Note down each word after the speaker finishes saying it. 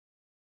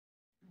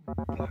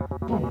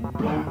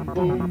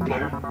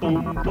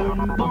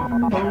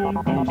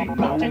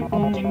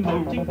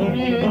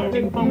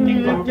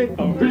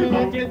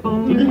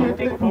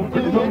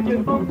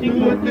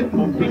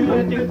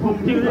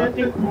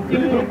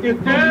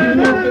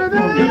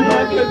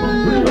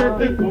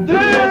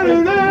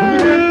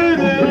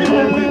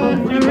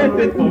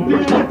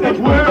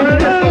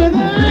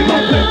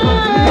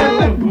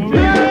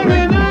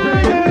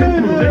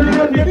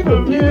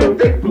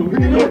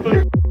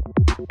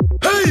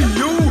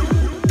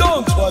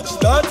Watch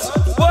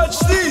that, watch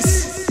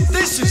this.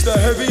 This is the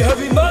heavy,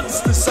 heavy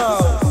monster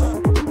sound.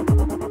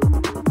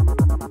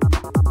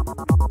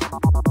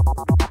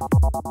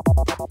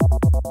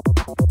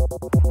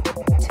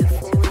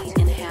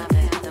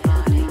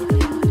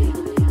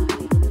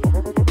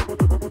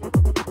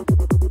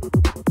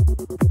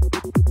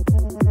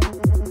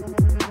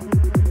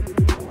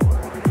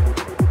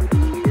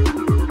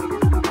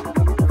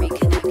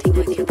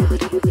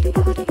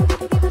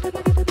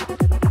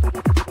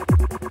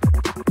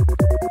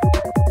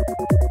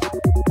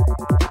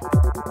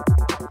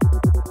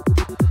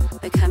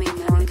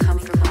 Becoming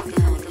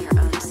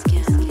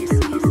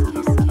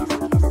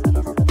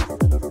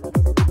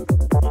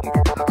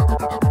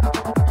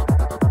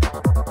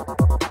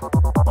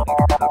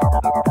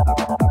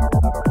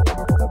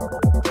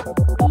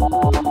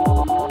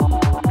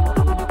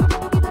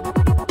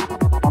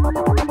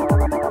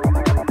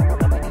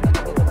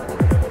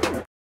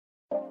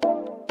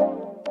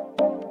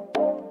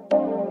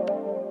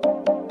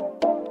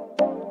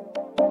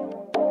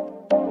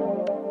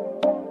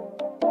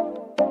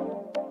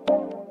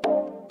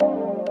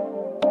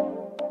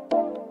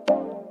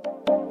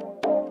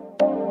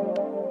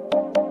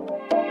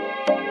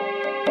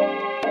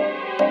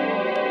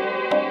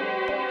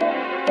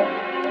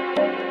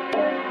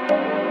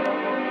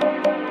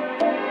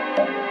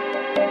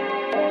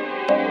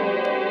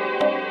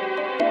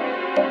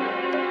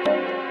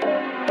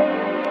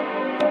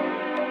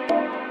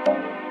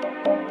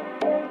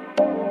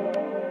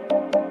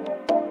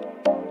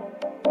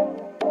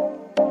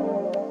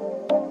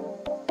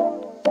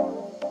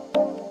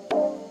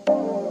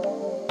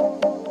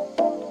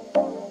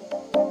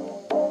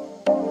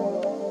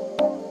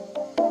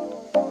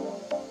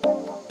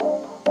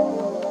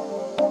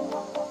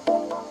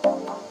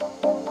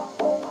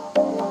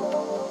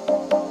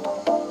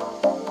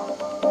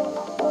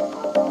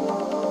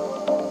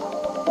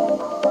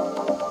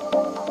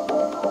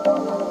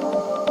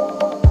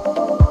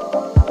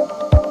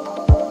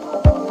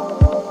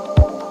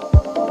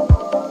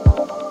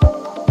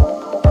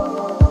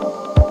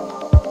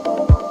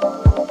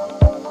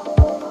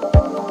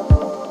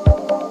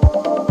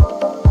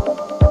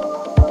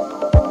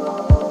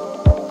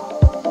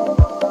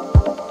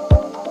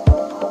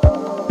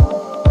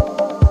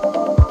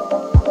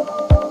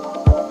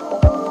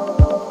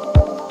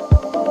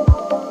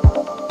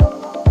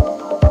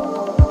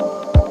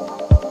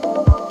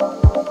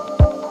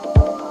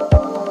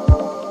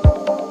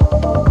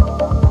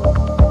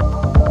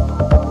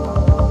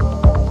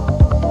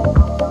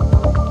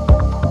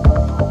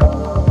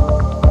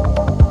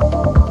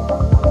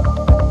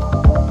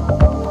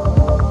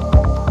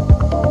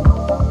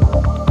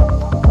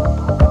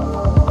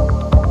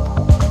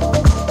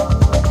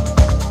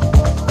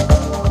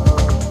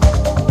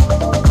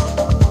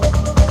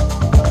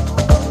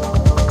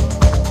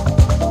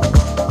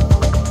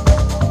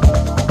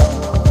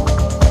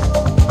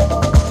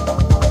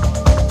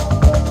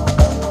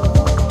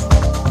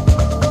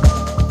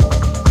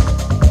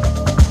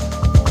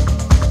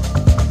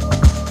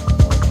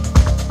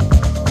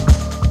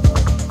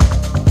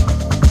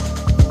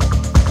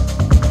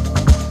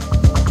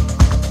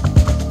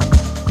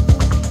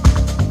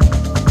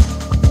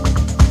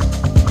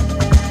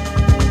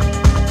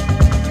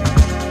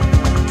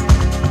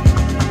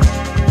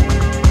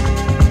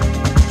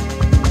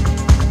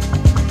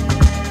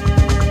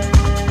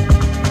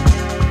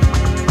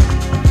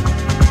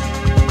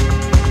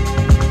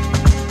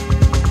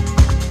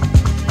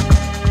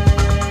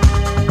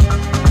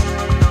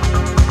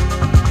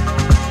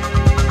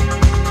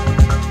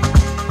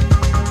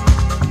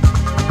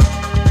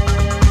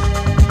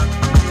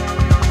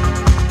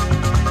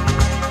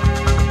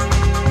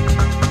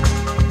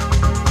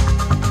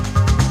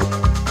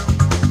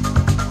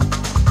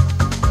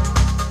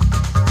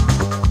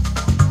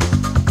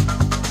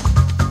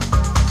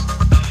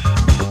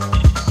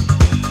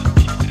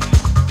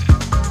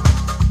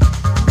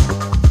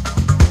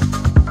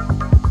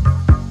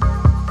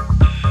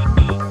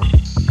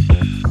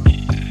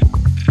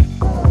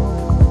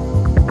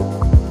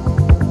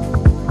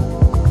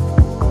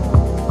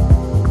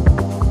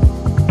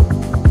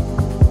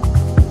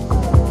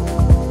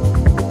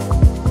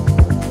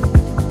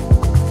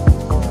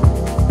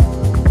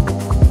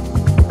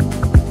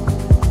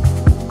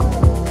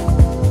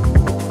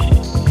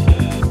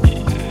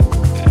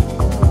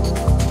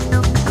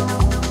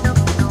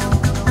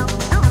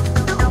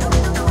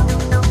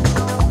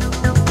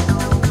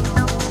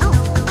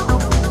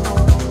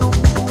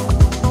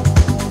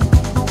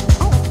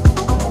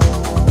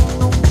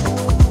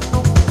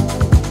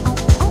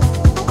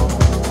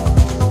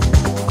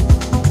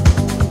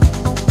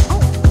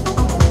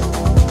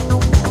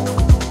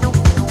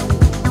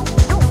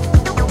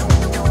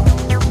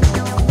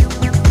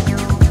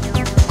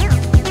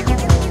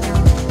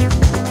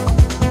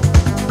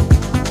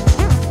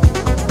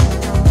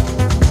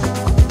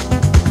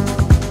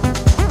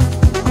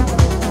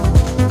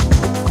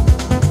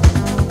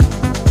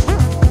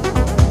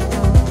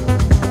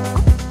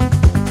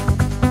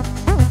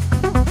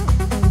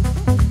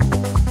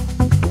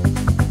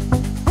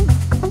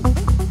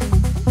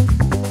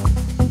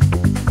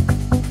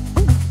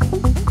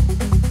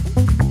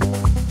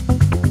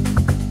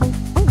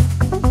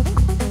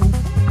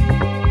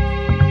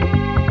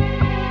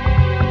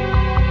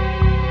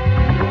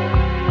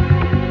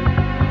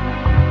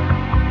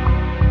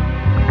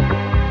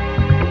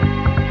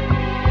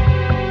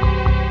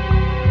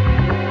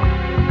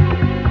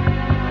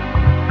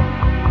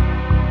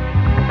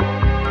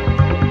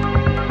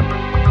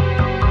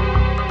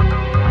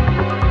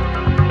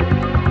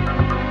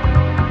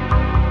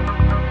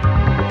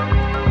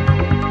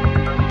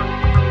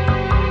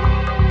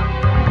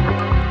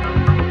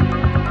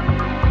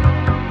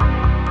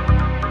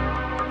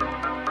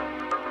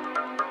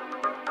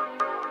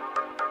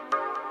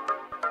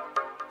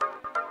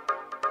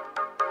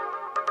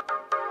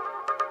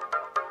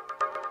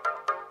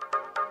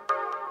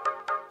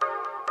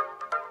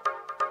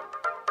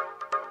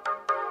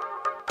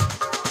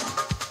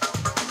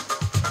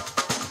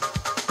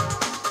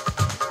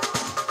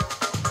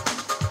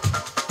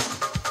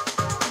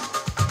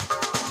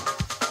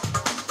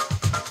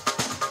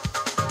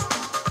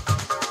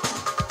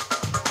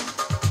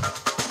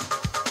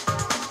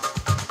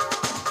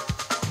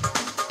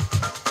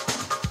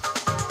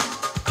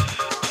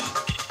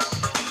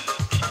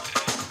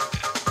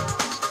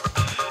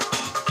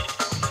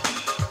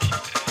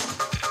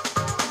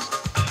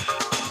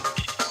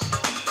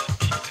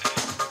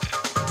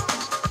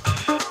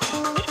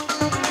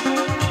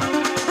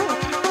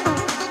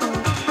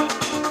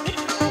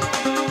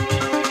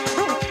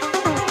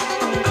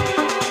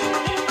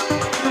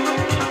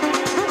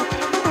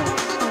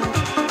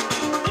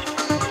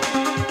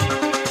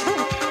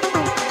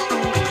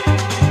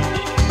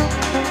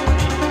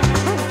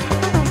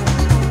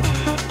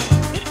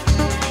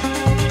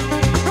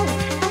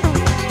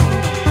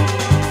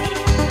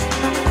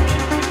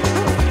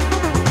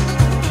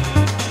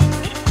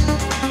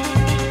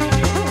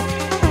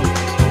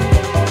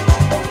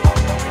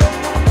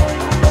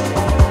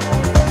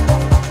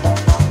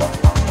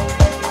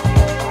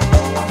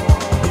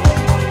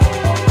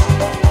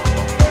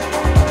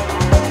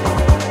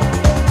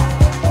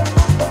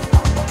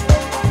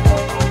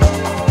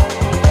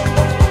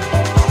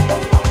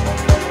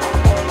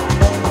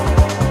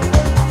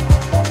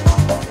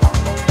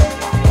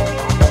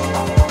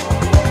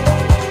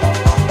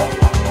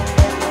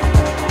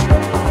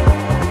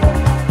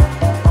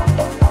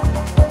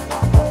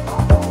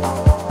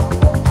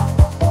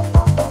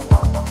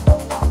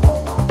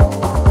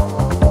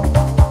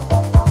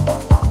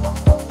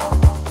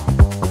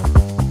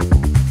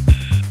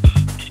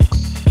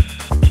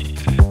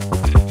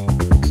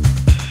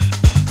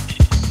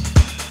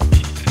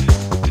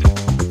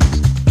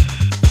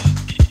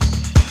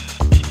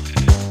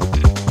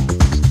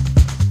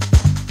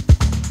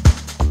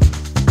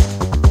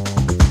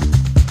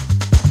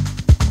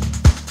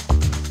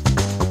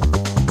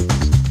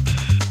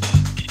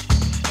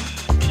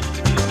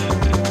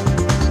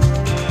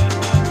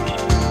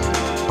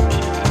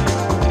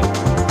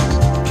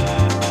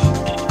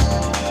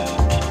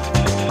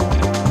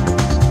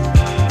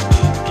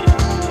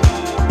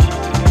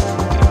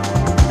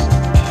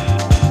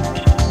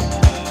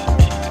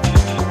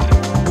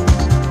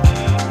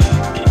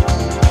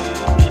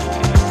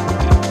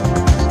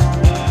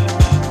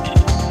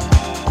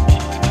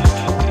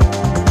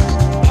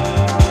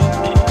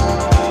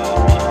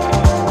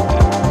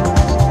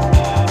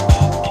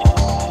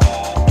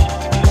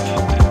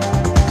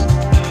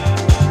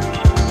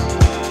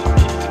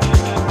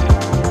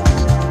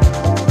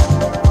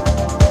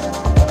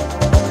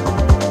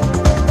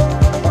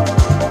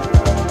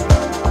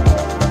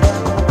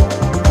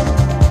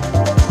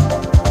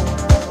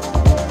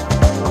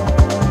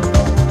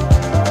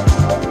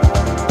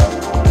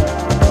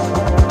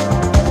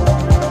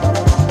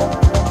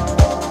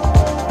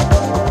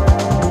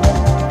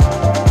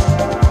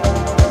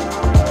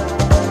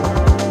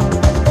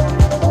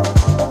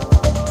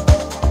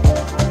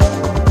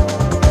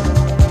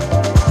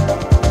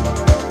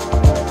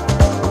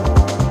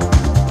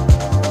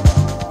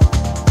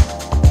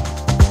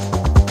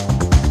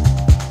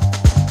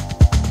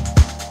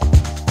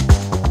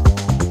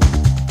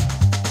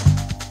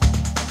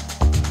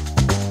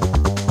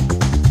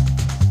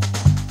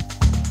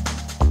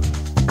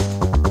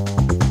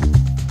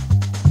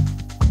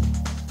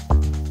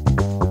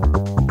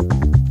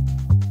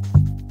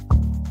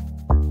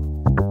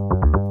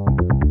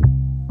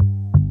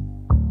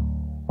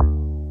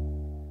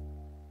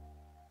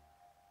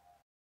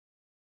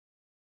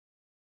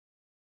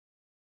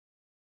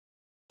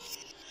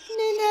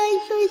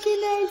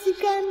ない時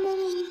間なのに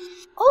起き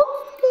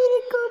て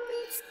る子見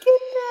つけ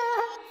た。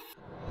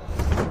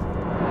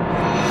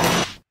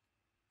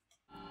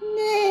ね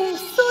え、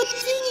そっち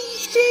に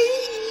行ってい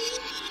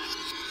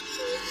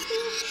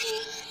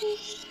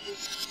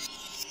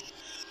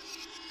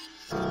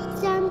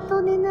い？ちゃん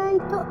と寝ない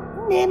と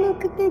眠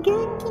くて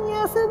元気に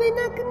遊べ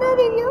なくな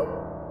るよ。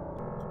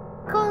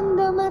今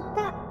度ま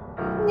た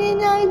寝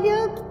ないで起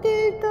き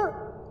てると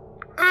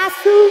遊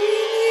びに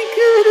来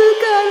る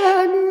か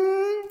らね。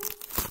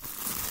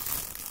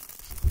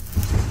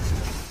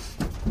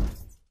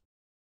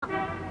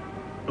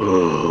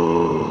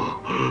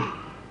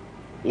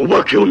お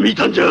化けを見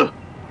たんじゃ。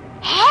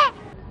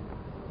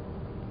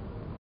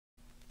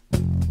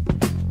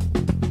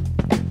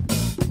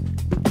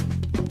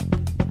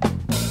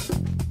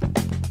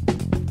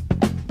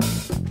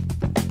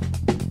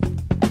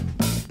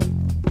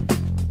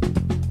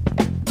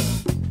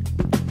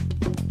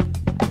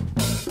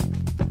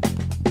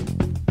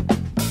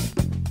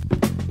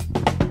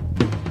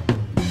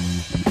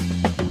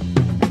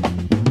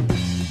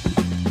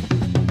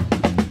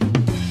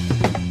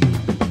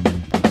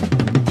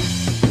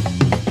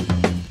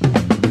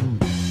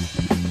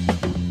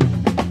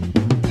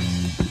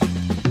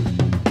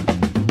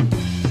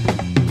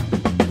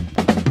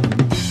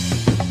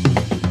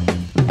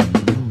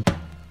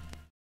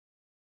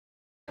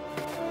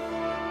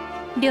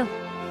りょう、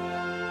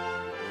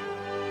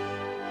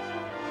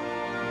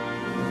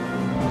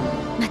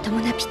まとも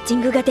なピッチ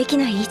ングができ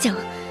ない以上、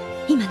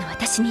今の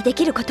私にで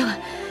きることは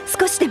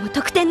少しでも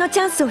得点の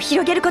チャンスを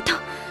広げること。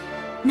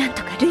なん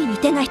とか塁に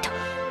出ないと。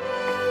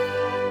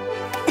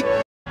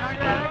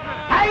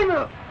タイ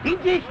ムピン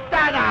チヒッタ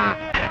ーだ。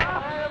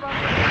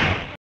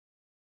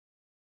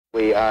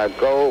 We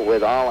go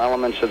with all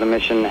elements of the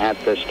mission at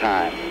this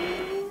time.